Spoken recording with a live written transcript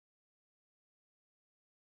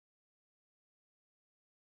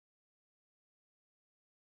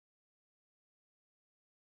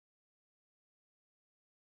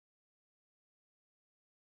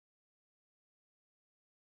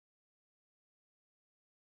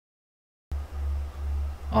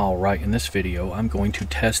Alright, in this video I'm going to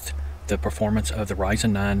test the performance of the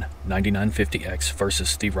Ryzen 9 9950X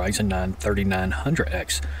versus the Ryzen 9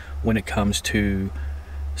 3900X when it comes to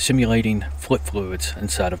simulating flip fluids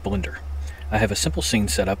inside of Blender. I have a simple scene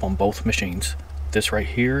set up on both machines. This right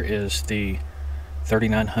here is the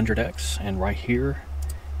 3900X and right here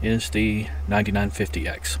is the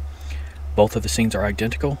 9950X. Both of the scenes are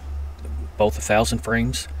identical, both 1000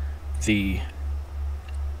 frames. The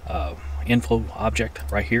inflow object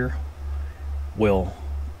right here will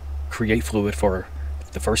create fluid for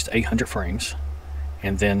the first 800 frames,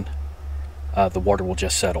 and then the water will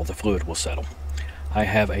just settle, the fluid will settle. I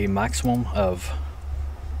have a maximum of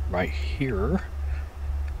right here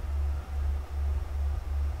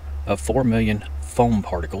of 4 million foam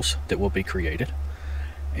particles that will be created,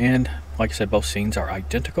 and like I said, both scenes are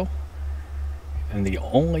identical, and the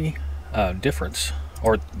only difference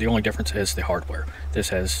is the hardware. This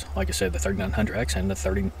has, like I said, the 3900X and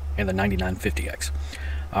the 9950X.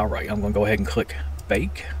 Alright, I'm going to go ahead and click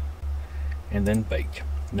bake and then bake.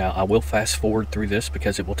 Now I will fast forward through this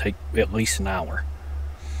because it will take at least an hour.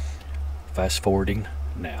 Fast forwarding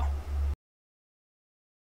now.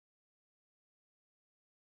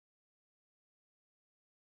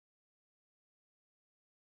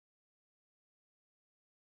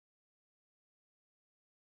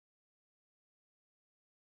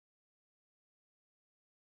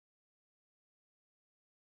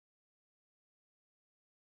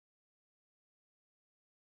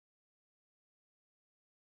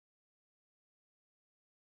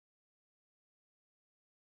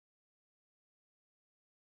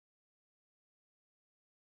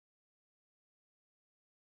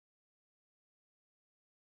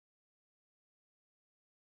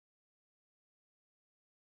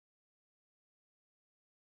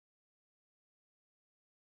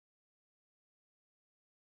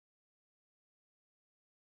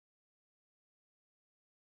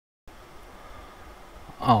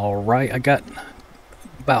 Alright, I got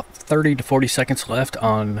about 30 to 40 seconds left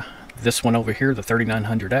on this one over here, the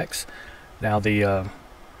 3900X. Now the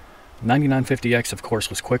 9950X of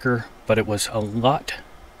course was quicker, but it was a lot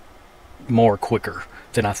more quicker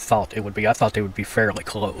than I thought it would be. I thought they would be fairly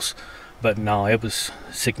close, but no, it was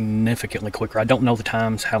significantly quicker. I don't know the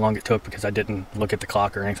times, how long it took, because I didn't look at the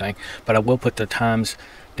clock or anything, but I will put the times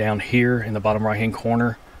down here in the bottom right hand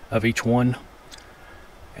corner of each one,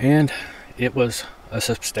 and it was a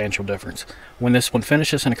substantial difference. When this one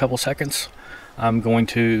finishes in a couple seconds, I'm going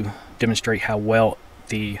to demonstrate how well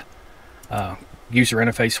the user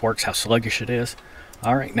interface works, how sluggish it is.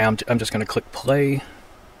 Alright, now I'm just going to click play,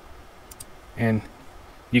 and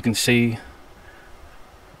you can see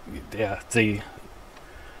the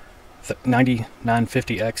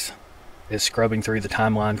 9950X is scrubbing through the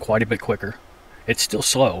timeline quite a bit quicker. It's still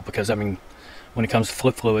slow because, I mean, when it comes to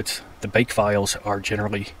flip fluids, the bake files are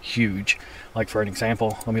generally huge. Like for an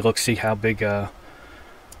example, let me see how big, how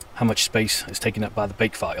much space is taken up by the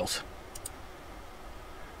bake files.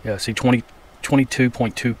 Yeah, see 22.2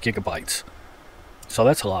 gigabytes. So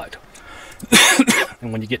that's a lot.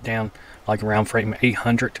 And when you get down like around frame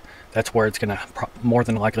 800, that's where it's going to more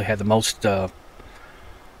than likely have the most, the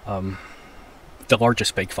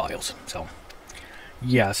largest bake files. So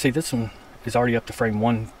yeah, see, this one is already up to frame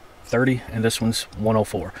 130 and this one's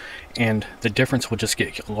 104, and the difference will just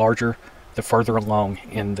get larger the further along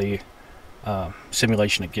in the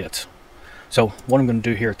simulation it gets. So what I'm going to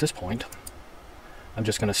do here at this point, I'm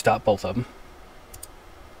just going to stop both of them,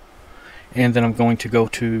 and then I'm going to go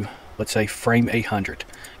to, let's say, frame 800,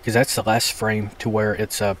 because that's the last frame to where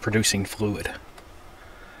it's producing fluid.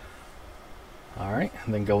 Alright,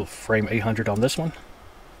 and then go frame 800 on this one,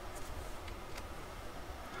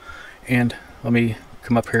 and let me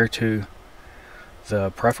come up here to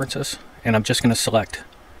the preferences, and I'm just going to select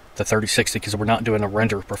the 3060 because we're not doing a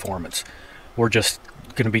render performance. We're just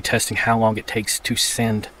going to be testing how long it takes to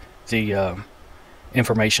send the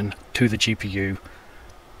information to the GPU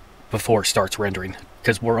before it starts rendering,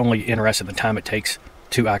 because we're only interested in the time it takes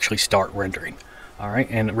to actually start rendering. Alright,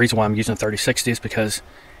 and the reason why I'm using 3060 is because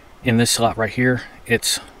in this slot right here,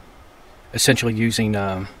 it's essentially using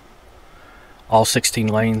all 16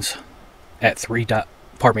 lanes at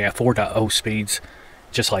 4.0 speeds,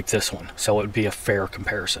 just like this one, so it would be a fair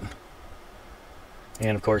comparison.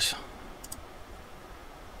 And of course,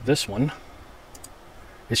 this one,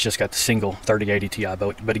 it's just got the single 3080 Ti,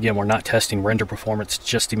 but again, we're not testing render performance,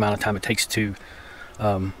 just the amount of time it takes to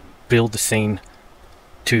build the scene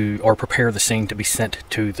or prepare the scene to be sent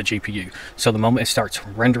to the GPU. So the moment it starts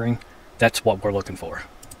rendering, that's what we're looking for.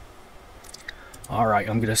 Alright,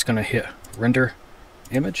 I'm just going to hit render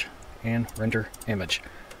image and render image.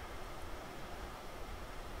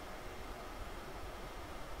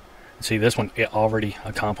 See, this one, it already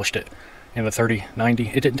accomplished it. In the 3090,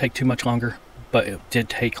 it didn't take too much longer, but it did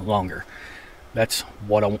take longer. That's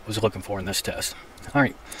what I was looking for in this test.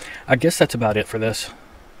 Alright, I guess that's about it for this.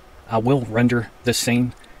 I will render this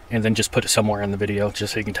scene and then just put it somewhere in the video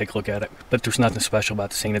just so you can take a look at it. But there's nothing special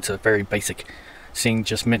about the scene. It's a very basic scene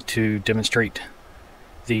just meant to demonstrate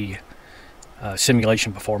the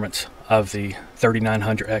simulation performance of the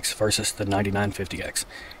 3900X versus the 9950X.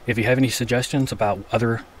 If you have any suggestions about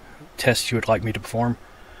other tests you would like me to perform,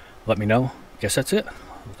 let me know. Guess that's it.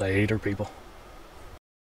 Later, people.